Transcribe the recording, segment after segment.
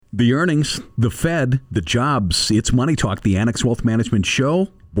The earnings, the Fed, the jobs, it's Money Talk, the Annex Wealth Management Show.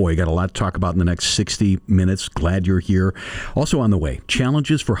 Boy, got a lot to talk about in the next 60 minutes. Glad you're here. Also on the way,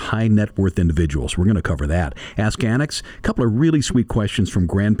 challenges for high net worth individuals. We're going to cover that. Ask Annex, a couple of really sweet questions from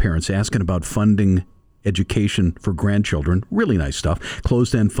grandparents asking about funding education for grandchildren. Really nice stuff.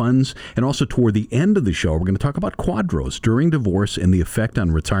 Closed-end funds. And also toward the end of the show, we're going to talk about QDROs during divorce and the effect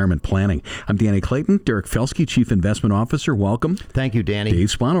on retirement planning. I'm Danny Clayton. Derek Felsky, Chief Investment Officer. Welcome. Thank you, Danny. Dave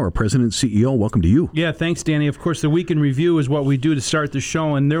Spano, our President and CEO. Welcome to you. Yeah, thanks, Danny. Of course, the Week in Review is what we do to start the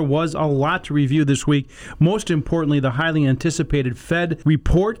show, and there was a lot to review this week. Most importantly, the highly anticipated Fed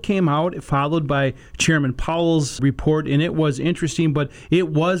report came out, followed by Chairman Powell's report, and it was interesting, but it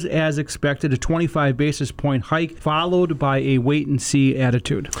was as expected, a 25 basis point hike, followed by a wait-and-see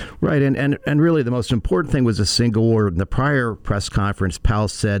attitude. Right, and really the most important thing was a single word. In the prior press conference, Powell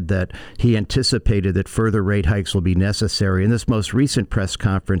said that he anticipated that further rate hikes will be necessary. In this most recent press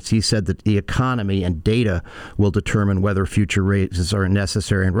conference, he said that the economy and data will determine whether future raises are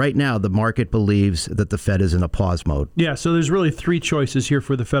necessary. And right now, the market believes that the Fed is in a pause mode. Yeah, so there's really three choices here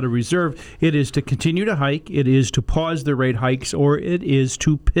for the Federal Reserve. It is to continue to hike, it is to pause the rate hikes, or it is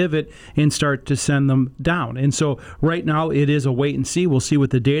to pivot and start to send them down. And so right now it is a wait and see. We'll see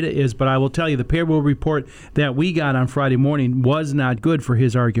what the data is, but I will tell you the payroll report that we got on Friday morning was not good for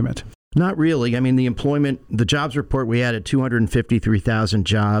his argument. Not really. I mean, the jobs report, we had 253,000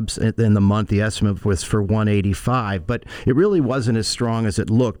 jobs in the month. The estimate was for 185, but it really wasn't as strong as it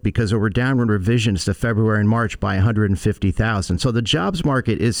looked because there were downward revisions to February and March by 150,000. So the jobs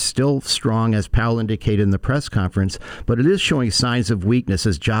market is still strong, as Powell indicated in the press conference, but it is showing signs of weakness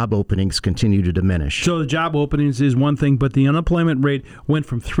as job openings continue to diminish. So the job openings is one thing, but the unemployment rate went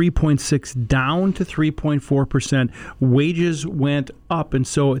from 3.6 down to 3.4%. Wages went up, and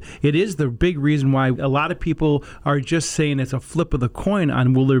so it is the big reason why a lot of people are just saying it's a flip of the coin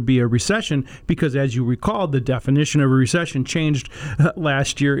on will there be a recession, because as you recall, the definition of a recession changed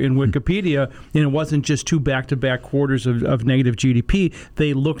last year in Wikipedia, and it wasn't just two back-to-back quarters of negative GDP.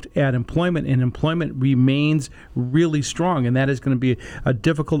 They looked at employment, and employment remains really strong, and that is going to be a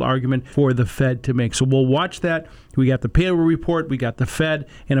difficult argument for the Fed to make. So we'll watch that. We got the payroll report, we got the Fed,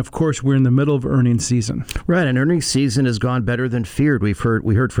 and of course we're in the middle of earnings season. Right, and earnings season has gone better than feared. We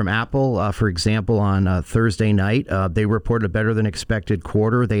heard from Apple, for example, on Thursday night. They reported a better than expected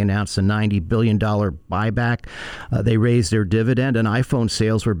quarter. They announced a $90 billion buyback. They raised their dividend, and iPhone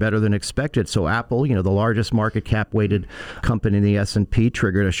sales were better than expected. So Apple, the largest market cap weighted company in the S&P,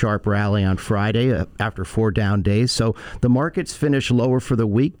 triggered a sharp rally on Friday after 4 down days. So the markets finished lower for the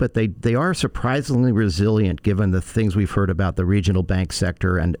week, but they are surprisingly resilient given the things we've heard about the regional bank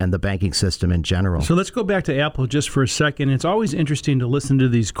sector and the banking system in general. So let's go back to Apple just for a second. It's always interesting to listen to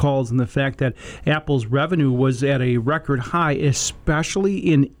these calls and the fact that Apple's revenue was at a record high, especially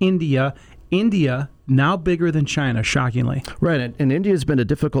in India. India now bigger than China, shockingly. Right, and India's been a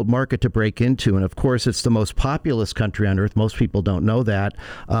difficult market to break into, and of course it's the most populous country on earth. Most people don't know that,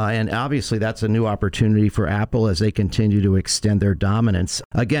 and obviously that's a new opportunity for Apple as they continue to extend their dominance.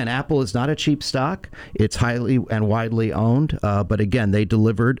 Again, Apple is not a cheap stock. It's highly and widely owned, but again, they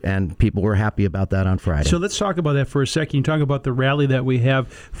delivered, and people were happy about that on Friday. So let's talk about that for a second. You talk about the rally that we have,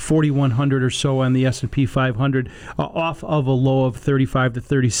 4,100 or so on the S&P 500, off of a low of 35 to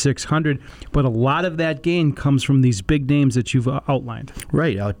 3,600, but a lot of that gain comes from these big names that you've outlined.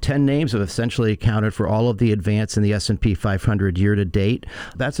 Right. 10 names have essentially accounted for all of the advance in the S&P 500 year to date.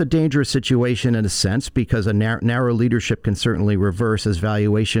 That's a dangerous situation in a sense because a narrow leadership can certainly reverse as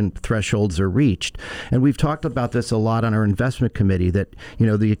valuation thresholds are reached. And we've talked about this a lot on our investment committee that,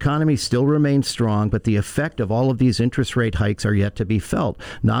 the economy still remains strong, but the effect of all of these interest rate hikes are yet to be felt.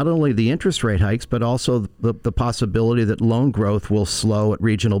 Not only the interest rate hikes, but also the possibility that loan growth will slow at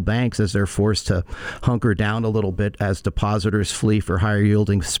regional banks as they're forced to hunker down a little bit as depositors flee for higher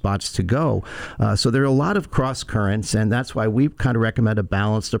yielding spots to go. So there are a lot of cross currents, and that's why we kind of recommend a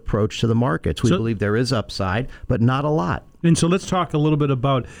balanced approach to the markets. We believe there is upside, but not a lot. And so let's talk a little bit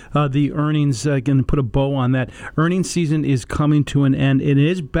about the earnings, again, put a bow on that. Earnings season is coming to an end. It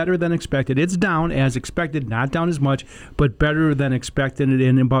is better than expected. It's down as expected, not down as much, but better than expected.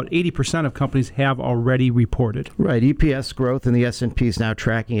 And about 80% of companies have already reported. Right. EPS growth in the S&P is now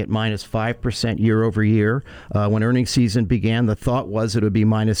tracking at minus 5% year over year. When earnings season began, the thought was it would be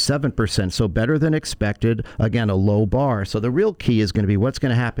minus 7%. So better than expected. Again, a low bar. So the real key is going to be what's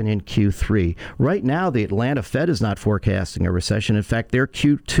going to happen in Q3. Right now, the Atlanta Fed is not forecasting a recession. In fact, their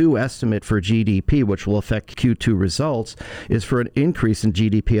Q2 estimate for GDP, which will affect Q2 results, is for an increase in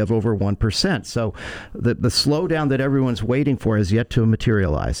GDP of over 1%. So the slowdown that everyone's waiting for has yet to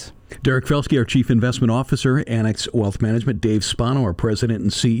materialize. Derek Felsky, our Chief Investment Officer, Annex Wealth Management. Dave Spano, our President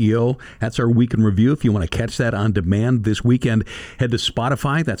and CEO. That's our Week in Review. If you want to catch that on demand this weekend, head to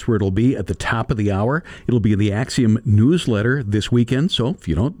Spotify. That's where it'll be at the top of the hour. It'll be in the Axiom newsletter this weekend. So if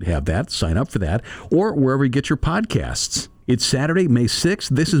you don't have that, sign up for that. Or wherever you get your podcasts. It's Saturday, May 6th.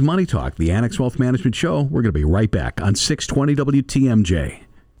 This is Money Talk, the Annex Wealth Management Show. We're going to be right back on 620 WTMJ.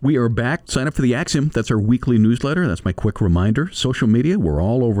 We are back. Sign up for the Axiom. That's our weekly newsletter. That's my quick reminder. Social media, we're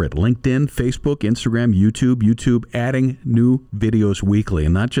all over it. LinkedIn, Facebook, Instagram, YouTube, adding new videos weekly.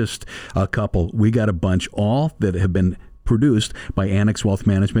 And not just a couple. We got a bunch, all that have been produced by Annex Wealth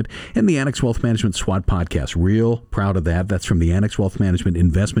Management and the Annex Wealth Management SWAT podcast. Real proud of that. That's from the Annex Wealth Management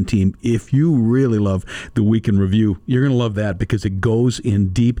investment team. If you really love the Week in Review, you're going to love that because it goes in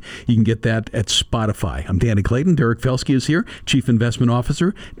deep. You can get that at Spotify. I'm Danny Clayton. Derek Felsky is here, Chief Investment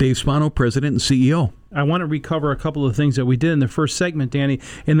Officer. Dave Spano, President and CEO. I want to recover a couple of things that we did in the first segment, Danny,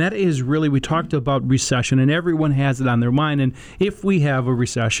 and that is really we talked about recession, and everyone has it on their mind. And if we have a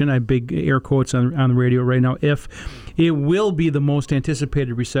recession, I have big air quotes on the radio right now, if it will be the most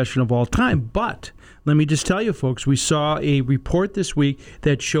anticipated recession of all time. But let me just tell you, folks, we saw a report this week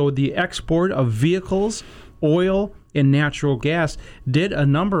that showed the export of vehicles, oil, and natural gas did a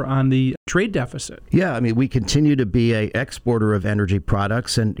number on the trade deficit. Yeah, I mean, we continue to be an exporter of energy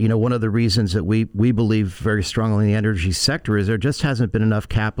products. And, you know, one of the reasons that we believe very strongly in the energy sector is there just hasn't been enough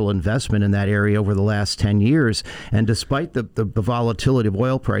capital investment in that area over the last 10 years. And despite the volatility of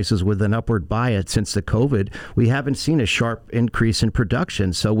oil prices with an upward bias since the COVID, we haven't seen a sharp increase in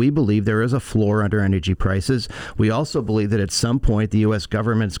production. So we believe there is a floor under energy prices. We also believe that at some point the U.S.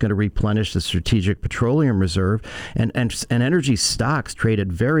 government is going to replenish the Strategic Petroleum Reserve. And energy stocks trade at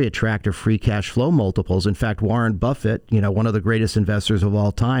very attractive free cash flow multiples. In fact, Warren Buffett, you know, one of the greatest investors of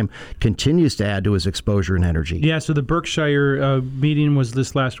all time, continues to add to his exposure in energy. Yeah, so the Berkshire meeting was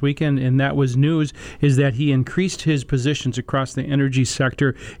this last weekend, and that was news, is that he increased his positions across the energy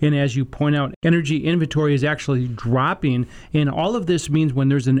sector. And as you point out, energy inventory is actually dropping. And all of this means when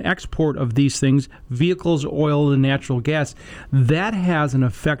there's an export of these things, vehicles, oil, and natural gas, that has an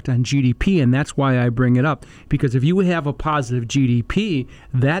effect on GDP. And that's why I bring it up, because if you have a positive GDP,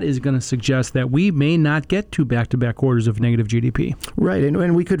 that is going to suggest that we may not get to back-to-back quarters of negative GDP. Right,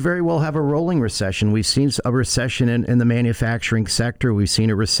 and we could very well have a rolling recession. We've seen a recession in the manufacturing sector. We've seen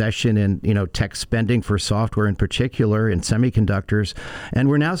a recession in, you know, tech spending for software in particular, in semiconductors. And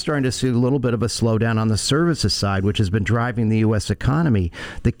we're now starting to see a little bit of a slowdown on the services side, which has been driving the U.S. economy.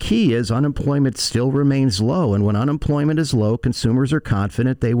 The key is unemployment still remains low. And when unemployment is low, consumers are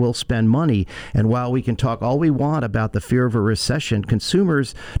confident they will spend money. And while we can talk all we want about the fear of a recession,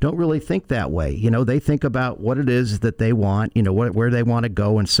 consumers don't really think that way. You know, they think about what it is that they want, you know, where they want to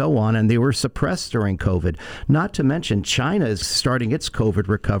go and so on. And they were suppressed during COVID. Not to mention China is starting its COVID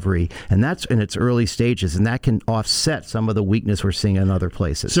recovery, and that's in its early stages, and that can offset some of the weakness we're seeing in other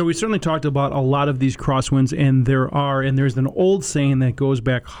places. So we certainly talked about a lot of these crosswinds, and there's an old saying that goes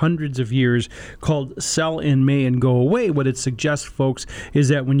back hundreds of years called sell in May and go away. What it suggests, folks, is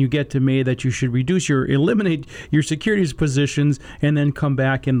that when you get to May that you should eliminate your securities positions and then come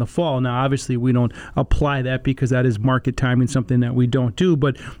back in the fall. Now, obviously, we don't apply that because that is market timing, something that we don't do,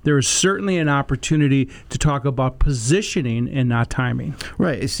 but there is certainly an opportunity to talk about positioning and not timing.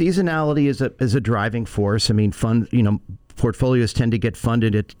 Right. Seasonality is a driving force. I mean, portfolios tend to get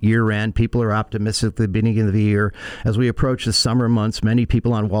funded at year end. People are optimistic at the beginning of the year. As we approach the summer months, many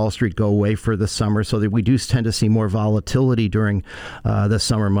people on Wall Street go away for the summer, so that we do tend to see more volatility during the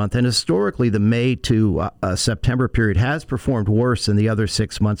summer month. And historically, the May to September period has performed worse than the other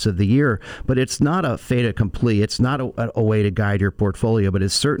 6 months of the year. But it's not a fait accompli. It's not a way to guide your portfolio, but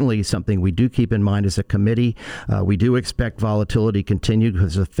it's certainly something we do keep in mind as a committee. We do expect volatility to continue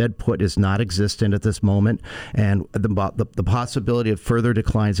because the Fed put is not existent at this moment, and the possibility of further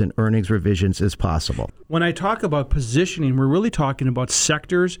declines in earnings revisions is possible. When I talk about positioning, we're really talking about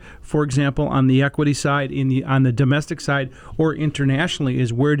sectors, for example, on the equity side, on the domestic side, or internationally,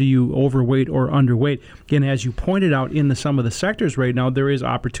 is where do you overweight or underweight? Again, as you pointed out, in some of the sectors right now, there is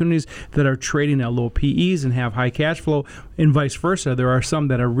opportunities that are trading at low PEs and have high cash flow, and vice versa. There are some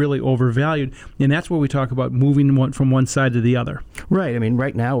that are really overvalued, and that's where we talk about moving from one side to the other. Right. I mean,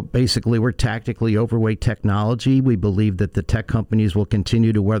 right now, basically, we're tactically overweight technology. We believe believe that the tech companies will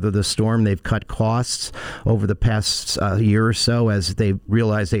continue to weather the storm. They've cut costs over the past year or so as they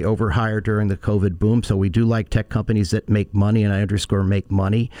realized they overhired during the COVID boom. So we do like tech companies that make money, and I underscore make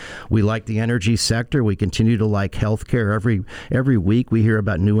money. We like the energy sector. We continue to like healthcare. Every week we hear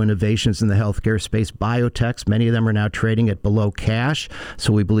about new innovations in the healthcare space. Biotechs, many of them are now trading at below cash.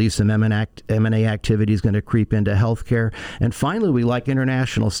 So we believe some M&A activity is going to creep into healthcare. And finally, we like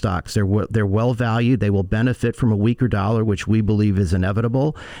international stocks. They're well valued. They will benefit from a weaker dollar, which we believe is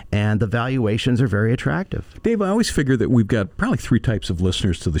inevitable. And the valuations are very attractive. Dave, I always figure that we've got probably three types of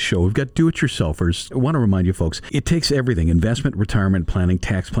listeners to the show. We've got do-it-yourselfers. I want to remind you folks, it takes everything, investment, retirement planning,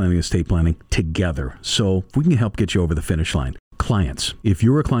 tax planning, estate planning, together. So if we can help get you over the finish line. Clients, if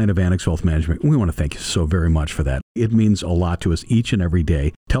you're a client of Annex Wealth Management, we want to thank you so very much for that. It means a lot to us each and every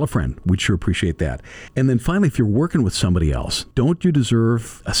day. Tell a friend. We'd sure appreciate that. And then finally, if you're working with somebody else, don't you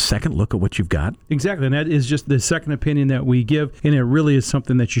deserve a second look at what you've got? Exactly. And that is just the second opinion that we give. And it really is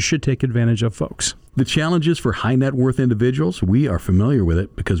something that you should take advantage of, folks. The challenges for high net worth individuals, we are familiar with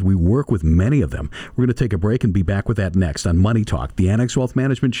it because we work with many of them. We're going to take a break and be back with that next on Money Talk, the Annex Wealth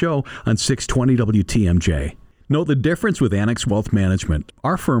Management Show on 620 WTMJ. Know the difference with Annex Wealth Management.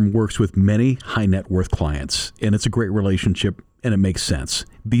 Our firm works with many high net worth clients, and it's a great relationship, and it makes sense.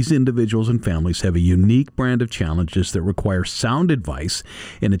 These individuals and families have a unique brand of challenges that require sound advice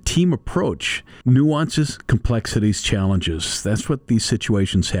and a team approach. Nuances, complexities, challenges. That's what these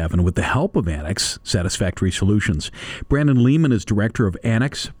situations have. And with the help of Annex, satisfactory solutions. Brandon Lehman is director of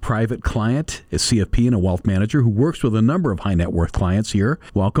Annex Private Client, a CFP and a wealth manager who works with a number of high net worth clients here.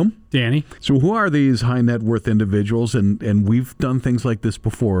 Welcome. Danny. So who are these high net worth individuals? And we've done things like this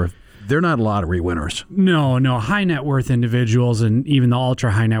before. They're not lottery winners. No. High net worth individuals and even the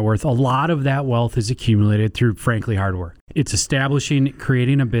ultra high net worth, a lot of that wealth is accumulated through, frankly, hard work. It's establishing,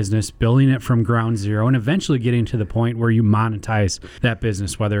 creating a business, building it from ground zero, and eventually getting to the point where you monetize that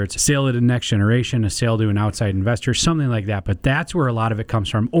business, whether it's a sale to the next generation, a sale to an outside investor, something like that. But that's where a lot of it comes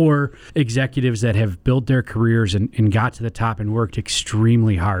from. Or executives that have built their careers and got to the top and worked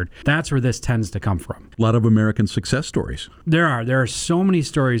extremely hard. That's where this tends to come from. A lot of American success stories. There are so many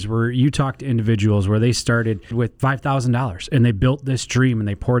stories where you talk to individuals where they started with $5,000 and they built this dream and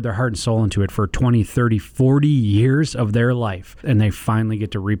they poured their heart and soul into it for 20, 30, 40 years of their life, and they finally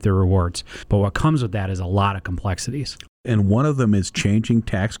get to reap the rewards. But what comes with that is a lot of complexities. And one of them is changing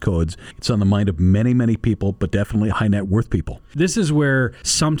tax codes. It's on the mind of many, many people, but definitely high net worth people. This is where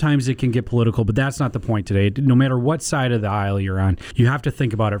sometimes it can get political, but that's not the point today. No matter what side of the aisle you're on, you have to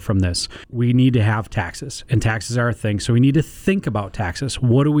think about it from this. We need to have taxes, and taxes are a thing. So we need to think about taxes.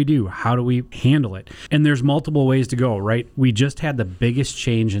 What do we do? How do we handle it? And there's multiple ways to go, right? We just had the biggest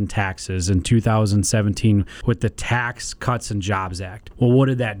change in taxes in 2017 with the Tax Cuts and Jobs Act. Well, what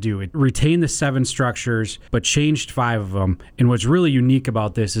did that do? It retained the 7 structures, but changed 5 of them. And what's really unique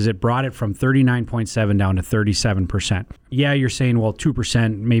about this is it brought it from 39.7 down to 37%. Yeah, you're saying, well,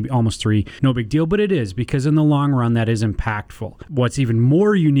 2%, maybe almost 3, no big deal, but it is, because in the long run, that is impactful. What's even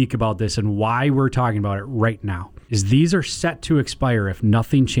more unique about this and why we're talking about it right now is these are set to expire if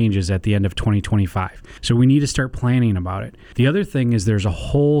nothing changes at the end of 2025. So we need to start planning about it. The other thing is there's a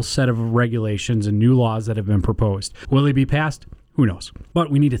whole set of regulations and new laws that have been proposed. Will they be passed? Who knows?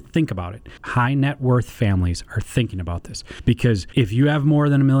 But we need to think about it. High net worth families are thinking about this because if you have more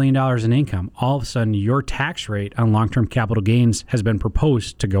than $1 million in income, all of a sudden your tax rate on long-term capital gains has been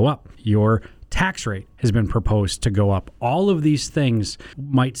proposed to go up. Your tax rate has been proposed to go up. All of these things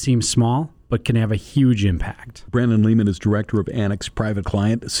might seem small, but can have a huge impact. Brandon Lehman is director of Annex Private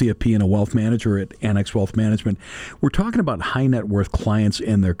Client, CFP and a wealth manager at Annex Wealth Management. We're talking about high net worth clients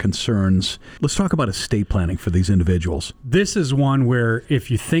and their concerns. Let's talk about estate planning for these individuals. This is one where if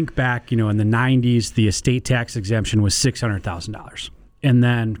you think back, in the 90s, the estate tax exemption was $600,000. And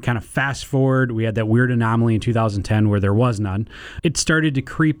then kind of fast forward, we had that weird anomaly in 2010 where there was none. It started to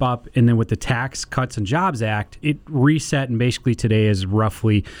creep up, and then with the Tax Cuts and Jobs Act, it reset, and basically today is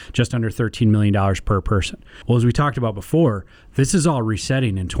roughly just under $13 million per person. Well, as we talked about before, this is all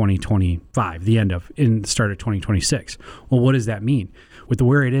resetting in 2025, in the start of 2026. Well, what does that mean? With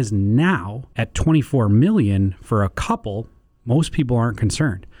where it is now at $24 million for a couple, most people aren't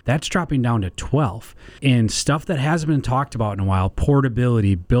concerned. That's dropping down to 12. And stuff that hasn't been talked about in a while,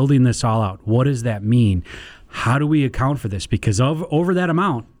 portability, building this all out. What does that mean? How do we account for this? Because over that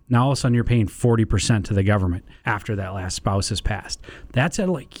amount, Now all of a sudden you're paying 40% to the government after that last spouse has passed. That's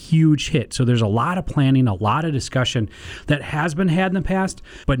a huge hit. So there's a lot of planning, a lot of discussion that has been had in the past,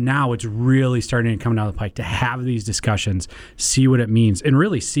 but now it's really starting to come down the pike to have these discussions, see what it means, and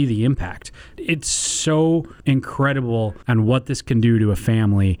really see the impact. It's so incredible on what this can do to a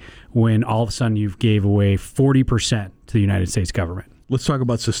family when all of a sudden you've gave away 40% to the United States government. Let's talk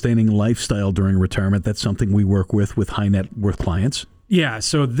about sustaining lifestyle during retirement. That's something we work with high net worth clients. Yeah,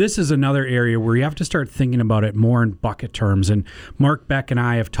 so this is another area where you have to start thinking about it more in bucket terms. And Mark Beck and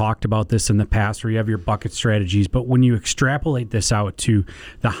I have talked about this in the past where you have your bucket strategies. But when you extrapolate this out to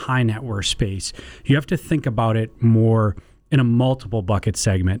the high net worth space, you have to think about it more in a multiple bucket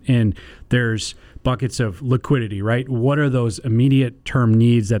segment. And there's buckets of liquidity, right? What are those immediate term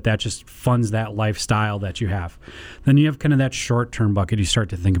needs that just funds that lifestyle that you have? Then you have kind of that short term bucket you start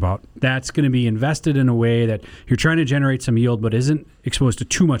to think about. That's going to be invested in a way that you're trying to generate some yield, but isn't exposed to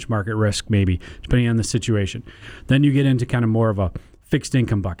too much market risk, maybe, depending on the situation. Then you get into kind of more of a fixed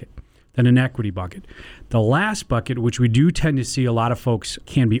income bucket, then an equity bucket. The last bucket, which we do tend to see a lot of folks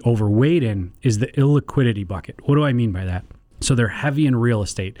can be overweight in, is the illiquidity bucket. What do I mean by that? So they're heavy in real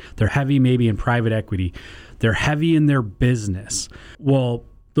estate. They're heavy maybe in private equity. They're heavy in their business. Well,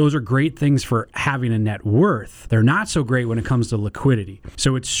 those are great things for having a net worth. They're not so great when it comes to liquidity.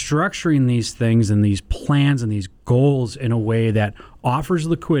 So it's structuring these things and these plans and these goals in a way that offers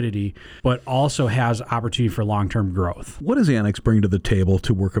liquidity, but also has opportunity for long-term growth. What does Annex bring to the table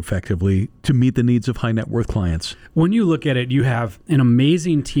to work effectively to meet the needs of high net worth clients? When you look at it, you have an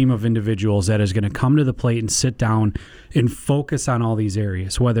amazing team of individuals that is going to come to the plate and sit down and focus on all these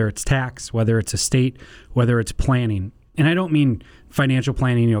areas, whether it's tax, whether it's estate, whether it's planning. And I don't mean financial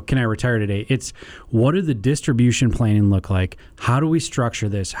planning, can I retire today? It's what do the distribution planning look like? How do we structure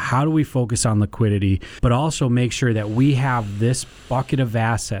this? How do we focus on liquidity, but also make sure that we have this bucket of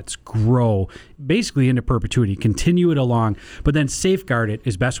assets grow basically into perpetuity, continue it along, but then safeguard it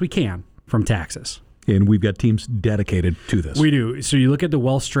as best we can from taxes. And we've got teams dedicated to this. We do. So you look at the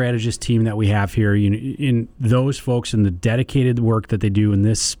wealth strategist team that we have here, in those folks and the dedicated work that they do in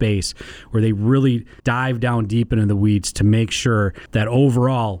this space where they really dive down deep into the weeds to make sure that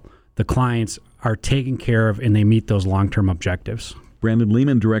overall the clients are taken care of and they meet those long-term objectives. Brandon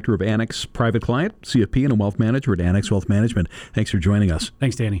Lehman, Director of Annex Private Client, CFP, and a Wealth Manager at Annex Wealth Management. Thanks for joining us.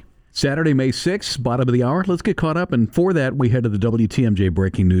 Thanks, Danny. Saturday, May 6th, bottom of the hour. Let's get caught up. And for that, we head to the WTMJ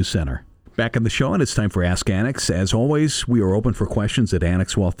Breaking News Center. Back in the show, and it's time for Ask Annex. As always, we are open for questions at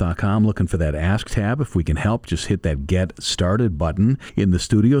annexwealth.com. Looking for that Ask tab. If we can help, just hit that Get Started button. In the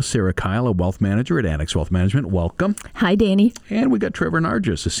studio, Sarah Kyle, a Wealth Manager at Annex Wealth Management. Welcome. Hi, Danny. And we got Trevor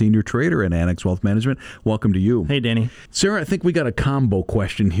Nargis, a Senior Trader at Annex Wealth Management. Welcome to you. Hey, Danny. Sarah, I think we got a combo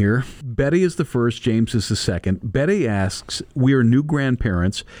question here. Betty is the first, James is the second. Betty asks, we are new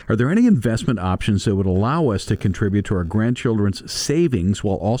grandparents. Are there any investment options that would allow us to contribute to our grandchildren's savings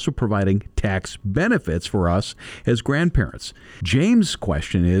while also providing tax benefits for us as grandparents? James'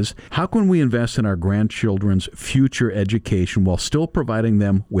 question is, how can we invest in our grandchildren's future education while still providing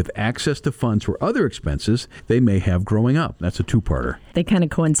them with access to funds for other expenses they may have growing up? That's a two-parter. They kind of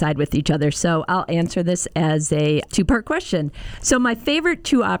coincide with each other, so I'll answer this as a two-part question. So my favorite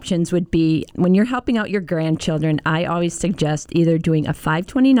two options would be when you're helping out your grandchildren, I always suggest either doing a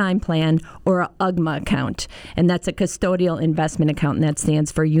 529 plan or a UGMA account, and that's a custodial investment account, and that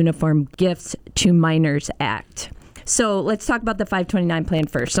stands for Uniform Gifts to Minors Act. So let's talk about the 529 plan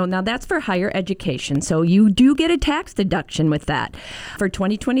first. So now that's for higher education. So you do get a tax deduction with that. For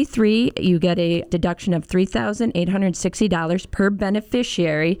 2023, you get a deduction of $3,860 per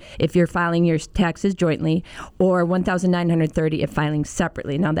beneficiary if you're filing your taxes jointly, or $1,930 if filing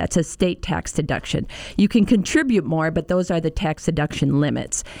separately. Now that's a state tax deduction. You can contribute more, but those are the tax deduction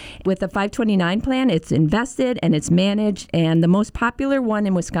limits. With the 529 plan, it's invested and it's managed, and the most popular one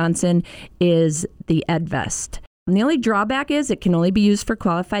in Wisconsin is the EdVest. And the only drawback is it can only be used for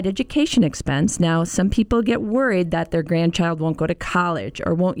qualified education expense. Now, some people get worried that their grandchild won't go to college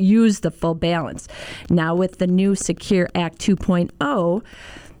or won't use the full balance. Now, with the new Secure Act 2.0,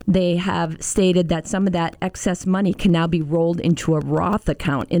 they have stated that some of that excess money can now be rolled into a Roth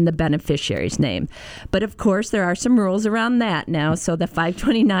account in the beneficiary's name. But of course, there are some rules around that now. So the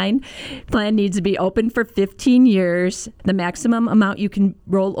 529 plan needs to be open for 15 years. The maximum amount you can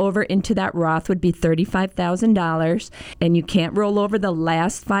roll over into that Roth would be $35,000. And you can't roll over the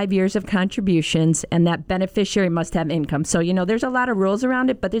last 5 years of contributions. And that beneficiary must have income. So, there's a lot of rules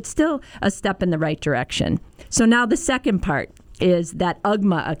around it, but it's still a step in the right direction. So now the second part. is that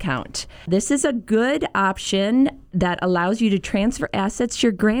UGMA account. This is a good option that allows you to transfer assets to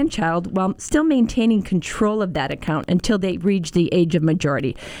your grandchild while still maintaining control of that account until they reach the age of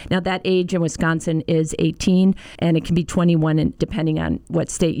majority. Now, that age in Wisconsin is 18, and it can be 21 depending on what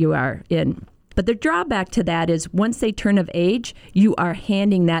state you are in. But the drawback to that is once they turn of age, you are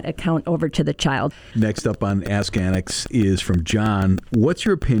handing that account over to the child. Next up on Ask Annex is from John. What's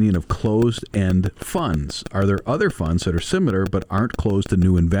your opinion of closed-end funds? Are there other funds that are similar but aren't closed to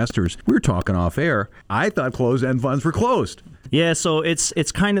new investors? We were talking off air. I thought closed-end funds were closed. Yeah, so it's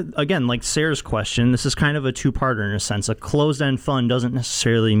kind of, again, like Sarah's question, this is kind of a two-parter in a sense. A closed-end fund doesn't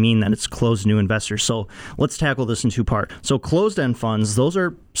necessarily mean that it's closed to new investors. So let's tackle this in two parts. So closed-end funds, those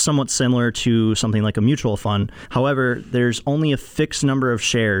are somewhat similar to something like a mutual fund. However, there's only a fixed number of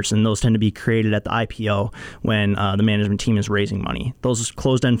shares, and those tend to be created at the IPO when the management team is raising money. Those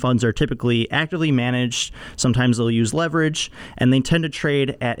closed-end funds are typically actively managed. Sometimes they'll use leverage, and they tend to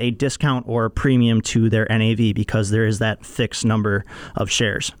trade at a discount or a premium to their NAV because there is that fixed number of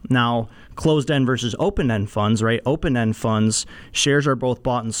shares. Now, closed-end versus open-end funds, right? Open-end funds, shares are both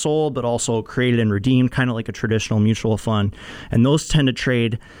bought and sold, but also created and redeemed, kind of like a traditional mutual fund. And those tend to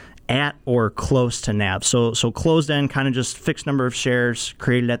trade at or close to NAV. So closed-end, kind of just fixed number of shares,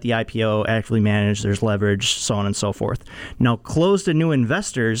 created at the IPO, actively managed, there's leverage, so on and so forth. Now, closed to new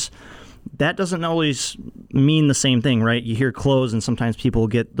investors, that doesn't always mean the same thing, right? You hear closed, and sometimes people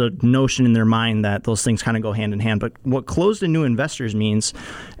get the notion in their mind that those things kind of go hand in hand. But what closed to new investors means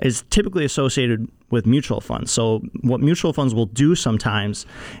is typically associated with mutual funds. So what mutual funds will do sometimes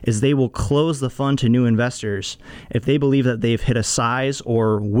is they will close the fund to new investors if they believe that they've hit a size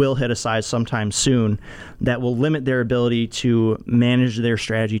or will hit a size sometime soon that will limit their ability to manage their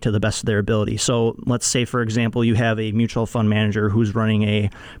strategy to the best of their ability. So let's say, for example, you have a mutual fund manager who's running a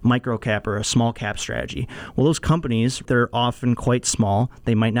micro cap or a small cap strategy. Well, those companies, they're often quite small.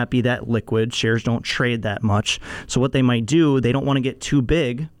 They might not be that liquid. Shares don't trade that much. So what they might do, they don't want to get too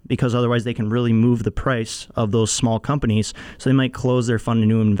big because otherwise they can really move the price of those small companies. So they might close their fund to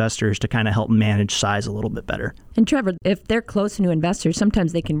new investors to kind of help manage size a little bit better. And Trevor, if they're close to new investors,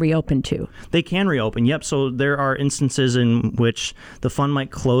 sometimes they can reopen too. They can reopen, yep. So there are instances in which the fund might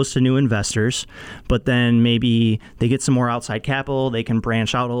close to new investors, but then maybe they get some more outside capital, they can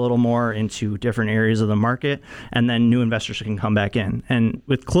branch out a little more into different areas of the market, and then new investors can come back in. And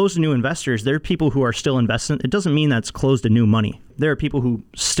with closed to new investors, there are people who are still investing. It doesn't mean that's closed to new money. There are people who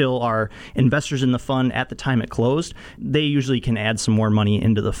still are investors in the fund at the time it closed. They usually can add some more money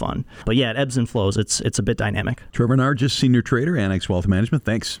into the fund. But yeah, it ebbs and flows. It's a bit dynamic. Trevor Nargis, Senior Trader, Annex Wealth Management.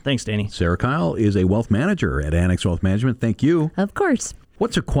 Thanks. Thanks, Danny. Sarah Kyle is a Wealth Manager at Annex Wealth Management. Thank you. Of course.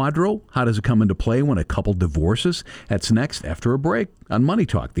 What's a QDRO? How does it come into play when a couple divorces? That's next after a break on Money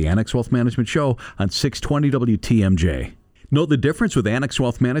Talk, the Annex Wealth Management Show on 620 WTMJ. Know the difference with Annex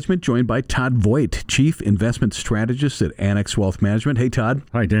Wealth Management, joined by Todd Voigt, Chief Investment Strategist at Annex Wealth Management. Hey, Todd.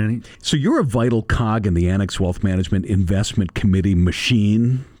 Hi, Danny. So you're a vital cog in the Annex Wealth Management Investment Committee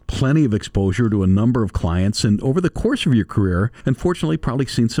machine. Plenty of exposure to a number of clients, and over the course of your career, unfortunately, probably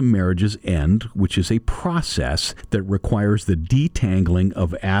seen some marriages end, which is a process that requires the detangling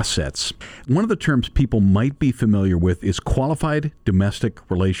of assets. One of the terms people might be familiar with is Qualified Domestic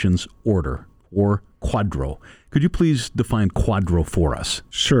Relations Order, or QDRO. Could you please define QDRO for us?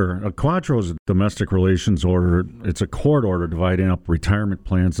 Sure. A QDRO is a domestic relations order. It's a court order dividing up retirement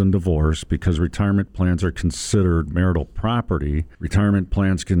plans and divorce because retirement plans are considered marital property. Retirement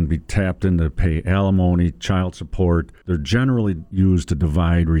plans can be tapped in to pay alimony, child support. They're generally used to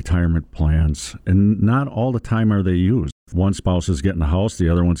divide retirement plans, and not all the time are they used. If one spouse is getting a house, the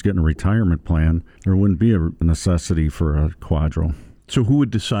other one's getting a retirement plan, there wouldn't be a necessity for a QDRO. So who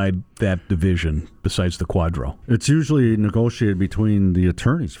would decide that division besides the QDRO? It's usually negotiated between the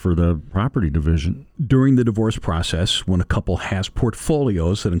attorneys for the property division. During the divorce process, when a couple has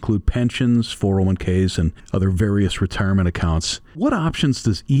portfolios that include pensions, 401ks, and other various retirement accounts, what options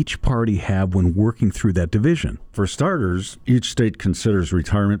does each party have when working through that division? For starters, each state considers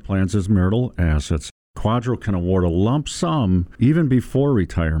retirement plans as marital assets. QDRO can award a lump sum even before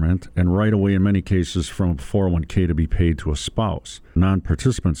retirement and right away in many cases from a 401k to be paid to a spouse.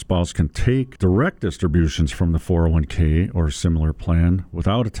 Non-participant spouse can take direct distributions from the 401k or similar plan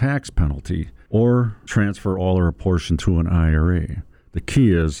without a tax penalty or transfer all or a portion to an IRA. The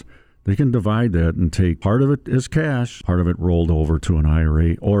key is they can divide that and take part of it as cash, part of it rolled over to an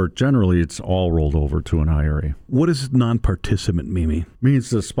IRA, or generally it's all rolled over to an IRA. What does non-participant mean? It means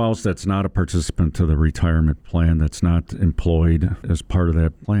the spouse that's not a participant to the retirement plan, that's not employed as part of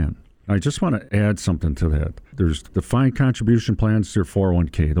that plan. I just want to add something to that. There's defined contribution plans to your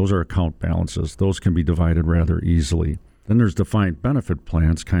 401k. Those are account balances. Those can be divided rather easily. Then there's defined benefit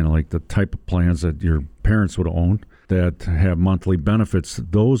plans, kind of like the type of plans that your parents would own that have monthly benefits.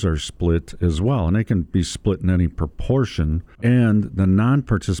 Those are split as well, and they can be split in any proportion. And the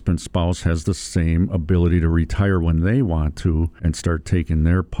non-participant spouse has the same ability to retire when they want to and start taking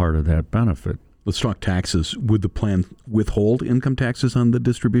their part of that benefit. Let's talk taxes. Would the plan withhold income taxes on the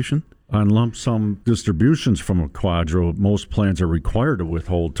distribution? On lump sum distributions from a QDRO, most plans are required to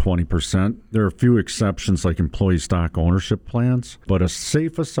withhold 20%. There are a few exceptions like employee stock ownership plans, but a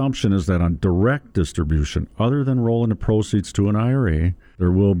safe assumption is that on direct distribution, other than rolling the proceeds to an IRA,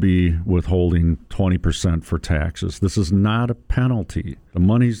 there will be withholding 20% for taxes. This is not a penalty. The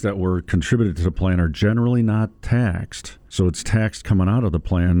monies that were contributed to the plan are generally not taxed. So it's taxed coming out of the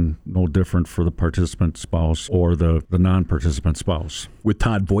plan, no different for the participant spouse or the non-participant spouse. With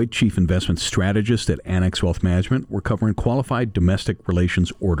Todd Voigt, Chief Investment Strategist at Annex Wealth Management, we're covering qualified domestic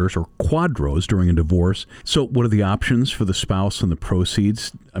relations orders, or QDROs, during a divorce. So what are the options for the spouse and the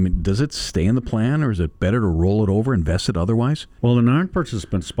proceeds? I mean, does it stay in the plan, or is it better to roll it over, invest it otherwise? Well, the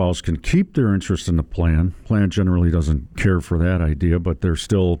non-participant spouse can keep their interest in the plan. Plan generally doesn't care for that idea, but they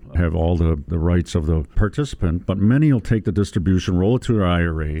still have all the rights of the participant. But many will take the distribution, roll it to their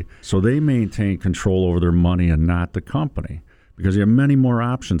IRA, so they maintain control over their money and not the company. Because you have many more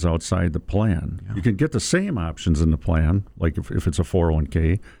options outside the plan. Yeah. You can get the same options in the plan, like if it's a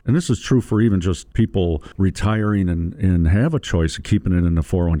 401k. And this is true for even just people retiring and have a choice of keeping it in the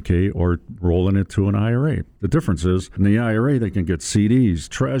 401k or rolling it to an IRA. The difference is, in the IRA, they can get CDs,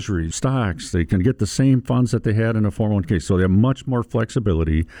 treasuries, stocks. They can get the same funds that they had in a 401k. So they have much more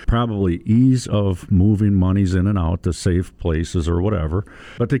flexibility, probably ease of moving monies in and out to safe places or whatever.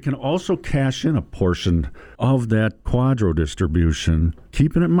 But they can also cash in a portion of that QDRO distribution,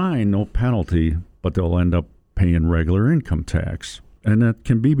 keeping in mind no penalty, but they'll end up paying regular income tax. And that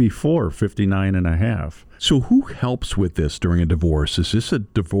can be before 59 and a half. So who helps with this during a divorce? Is this a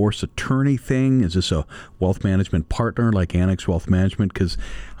divorce attorney thing? Is this a wealth management partner like Annex Wealth Management? Because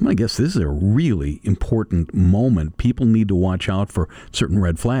I'm going to guess this is a really important moment. People need to watch out for certain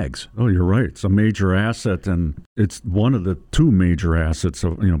red flags. Oh, you're right. It's a major asset, and it's one of the two major assets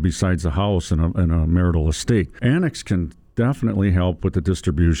of, besides the house and a marital estate. Annex can definitely help with the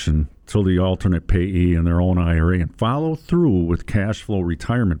distribution to the alternate payee in their own IRA and follow through with cash flow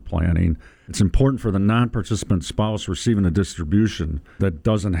retirement planning. It's important for the non-participant spouse receiving a distribution that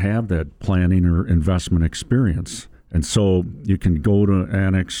doesn't have that planning or investment experience. And so you can go to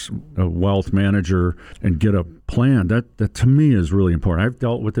Annex, a wealth manager, and get a plan. That to me is really important. I've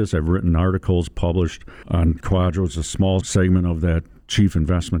dealt with this. I've written articles published on QDROs, a small segment of that chief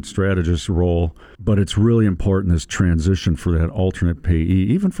investment strategist role, but it's really important, this transition for that alternate payee,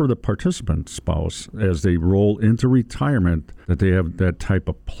 even for the participant spouse, as they roll into retirement, that they have that type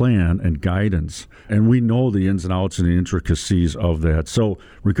of plan and guidance. And we know the ins and outs and the intricacies of that. So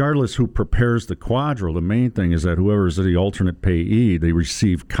regardless who prepares the QDRO, the main thing is that whoever is the alternate payee, they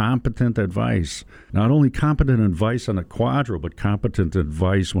receive competent advice. Not only competent advice on the QDRO, but competent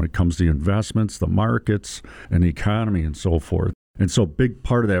advice when it comes to investments, the markets, and the economy, and so forth. And so a big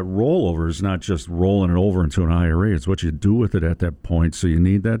part of that rollover is not just rolling it over into an IRA. It's what you do with it at that point. So you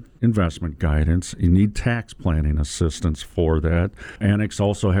need that investment guidance. You need tax planning assistance for that. Annex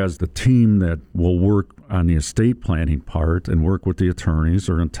also has the team that will work on the estate planning part and work with the attorneys,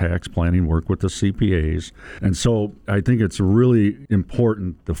 or in tax planning, work with the CPAs. And so I think it's really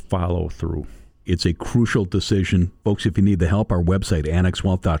important to follow through. It's a crucial decision. Folks, if you need the help, our website,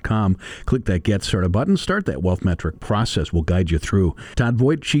 annexwealth.com. Click that Get Started button. Start that wealth metric process. We'll guide you through. Todd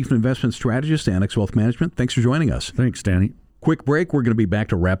Voigt, Chief Investment Strategist, Annex Wealth Management. Thanks for joining us. Thanks, Danny. Quick break. We're going to be back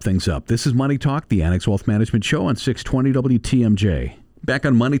to wrap things up. This is Money Talk, the Annex Wealth Management Show on 620 WTMJ. Back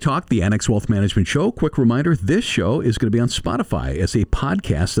on Money Talk, the Annex Wealth Management Show. Quick reminder, this show is going to be on Spotify as a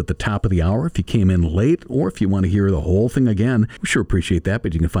podcast at the top of the hour. If you came in late, or if you want to hear the whole thing again, we sure appreciate that,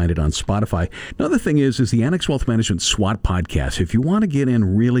 but you can find it on Spotify. Another thing is the Annex Wealth Management SWOT podcast. If you want to get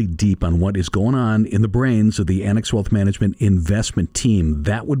in really deep on what is going on in the brains of the Annex Wealth Management investment team,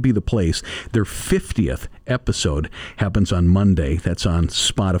 that would be the place. Their 50th episode happens on Monday. That's on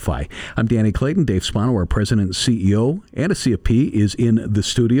Spotify. I'm Danny Clayton. Dave Spano, our president and CEO, and a CFP, is in the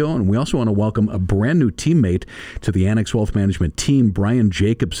studio, and we also want to welcome a brand new teammate to the Annex Wealth Management team, Brian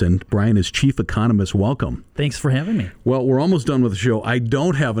Jacobson. Brian is chief economist. Welcome. Thanks for having me. Well, we're almost done with the show. I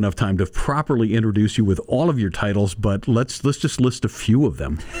don't have enough time to properly introduce you with all of your titles, but let's just list a few of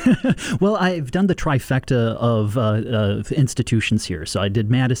them. Well, I've done the trifecta of institutions here. So I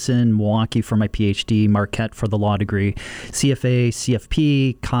did Madison, Milwaukee for my PhD, Marquette for the law degree, CFA,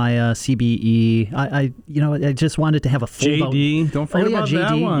 CFP, Kaya, CBE. I just wanted to have a full JD, don't forget. Forget about JD.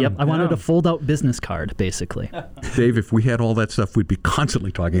 that one. Yep, I wanted Yeah. a fold-out business card, basically. Dave, if we had all that stuff, we'd be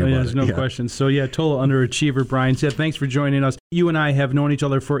constantly talking about There's it. no question. So, total underachiever, Brian said. Thanks for joining us. You and I have known each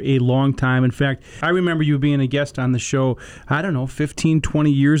other for a long time. In fact, I remember you being a guest on the show, 15,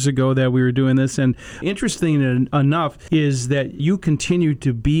 20 years ago that we were doing this. And interesting enough is that you continue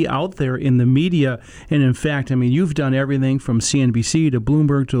to be out there in the media. And in fact, you've done everything from CNBC to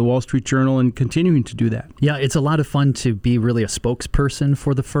Bloomberg to the Wall Street Journal and continuing to do that. Yeah, it's a lot of fun to be really a spokesperson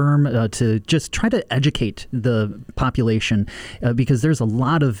for the firm, to just try to educate the population because there's a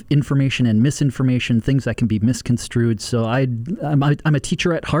lot of information and misinformation, things that can be misconstrued. So I'm a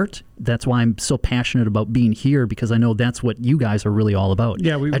teacher at heart. That's why I'm so passionate about being here, because I know that's what you guys are really all about.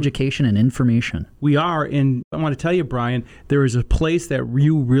 Yeah, education and information. We are, and I want to tell you, Brian, there is a place that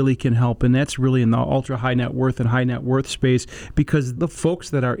you really can help, and that's really in the ultra high net worth and high net worth space, because the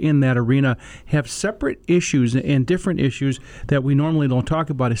folks that are in that arena have separate issues and different issues that we normally don't talk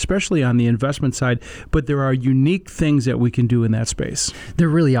about, especially on the investment side, but there are unique things that we can do in that space. There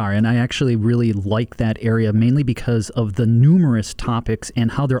really are, and I actually really like that area, mainly because of the numerous topics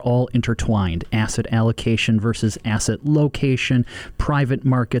and how they're all intertwined. Asset allocation versus asset location, private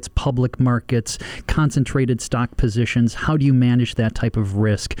markets, public markets, concentrated stock positions. How do you manage that type of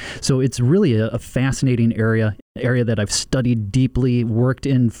risk? So it's really a fascinating area that I've studied deeply, worked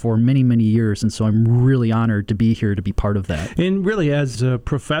in for many, many years, and so I'm really honored to be here to be part of that. And really, as a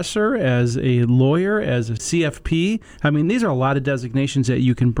professor, as a lawyer, as a CFP, these are a lot of designations that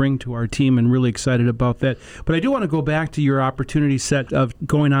you can bring to our team, and really excited about that. But I do want to go back to your opportunity set of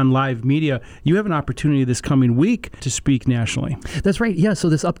going on live media. You have an opportunity this coming week to speak nationally. That's right. Yeah, so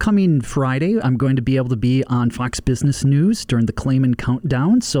this upcoming Friday, I'm going to be able to be on Fox Business News during the Clayman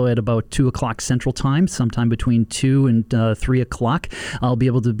Countdown, so at about 2 o'clock Central Time, sometime between 2 and 3 o'clock, I'll be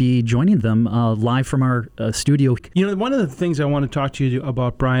able to be joining them live from our studio. One of the things I want to talk to you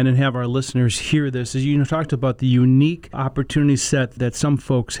about, Brian, and have our listeners hear this, is talked about the unique opportunity set that some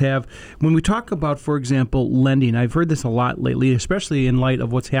folks have. When we talk about, for example, lending, I've heard this a lot lately, especially in light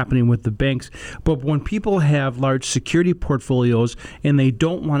of what's happening with the banks, but when people have large security portfolios and they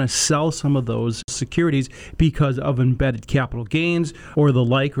don't want to sell some of those securities because of embedded capital gains or the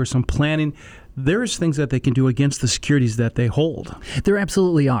like, or some planning, there's things that they can do against the securities that they hold. There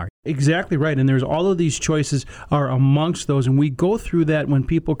absolutely are. Exactly right. And there's all of these choices are amongst those. And we go through that when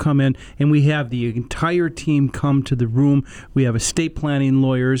people come in, and we have the entire team come to the room. We have estate planning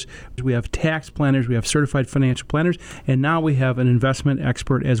lawyers, we have tax planners, we have certified financial planners, and now we have an investment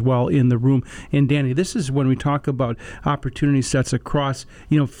expert as well in the room. And Danny, this is when we talk about opportunity sets across,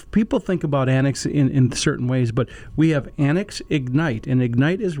 people think about Annex in certain ways, but we have Annex Ignite, and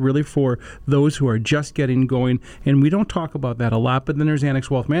Ignite is really for those who are just getting going. And we don't talk about that a lot, but then there's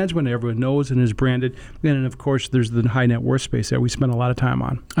Annex Wealth Management, everyone knows and is branded. And then, of course, there's the high net worth space that we spend a lot of time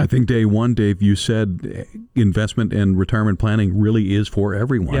on. I think day one, Dave, you said investment and retirement planning really is for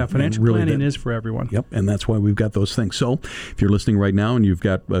everyone. Yeah, financial planning is for everyone. Yep, and that's why we've got those things. So if you're listening right now and you've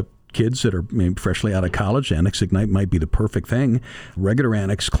got kids that are maybe freshly out of college, Annex Ignite might be the perfect thing. Regular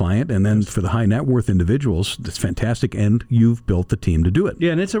Annex client, and then for the high net worth individuals, that's fantastic, and you've built the team to do it.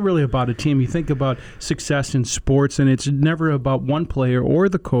 Yeah, and it's really about a team. You think about success in sports, and it's never about one player or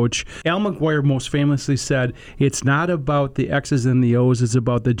the coach. Al McGuire most famously said, it's not about the X's and the O's, it's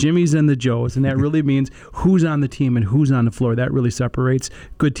about the Jimmies and the Joes, and that really means who's on the team and who's on the floor. That really separates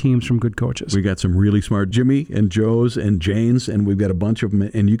good teams from good coaches. We got some really smart Jimmy and Joes and Janes, and we've got a bunch of them,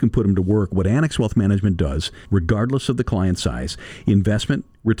 and you can put them to work. What Annex Wealth Management does, regardless of the client size, investment,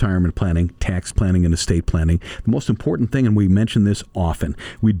 retirement planning, tax planning, and estate planning. The most important thing, and we mention this often,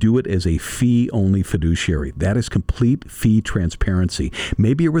 we do it as a fee-only fiduciary. That is complete fee transparency.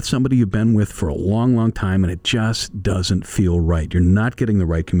 Maybe you're with somebody you've been with for a long, long time, and it just doesn't feel right. You're not getting the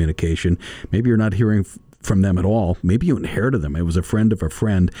right communication. Maybe you're not hearing from them at all. Maybe you inherited them. It was a friend of a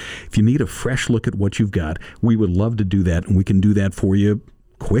friend. If you need a fresh look at what you've got, we would love to do that, and we can do that for you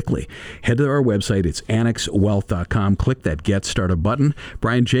quickly. Head to our website. It's annexwealth.com. Click that Get Started button.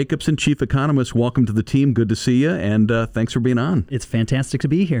 Brian Jacobson, Chief Economist, welcome to the team. Good to see you, and thanks for being on. It's fantastic to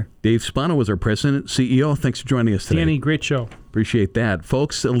be here. Dave Spano is our President, CEO. Thanks for joining us today. Danny, great show. Appreciate that.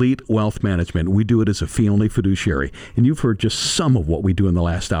 Folks, Elite Wealth Management, we do it as a fee-only fiduciary. And you've heard just some of what we do in the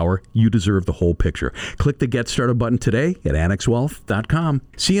last hour. You deserve the whole picture. Click the Get Started button today at annexwealth.com.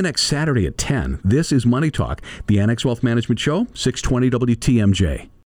 See you next Saturday at 10. This is Money Talk, the Annex Wealth Management Show, 620 WTMJ.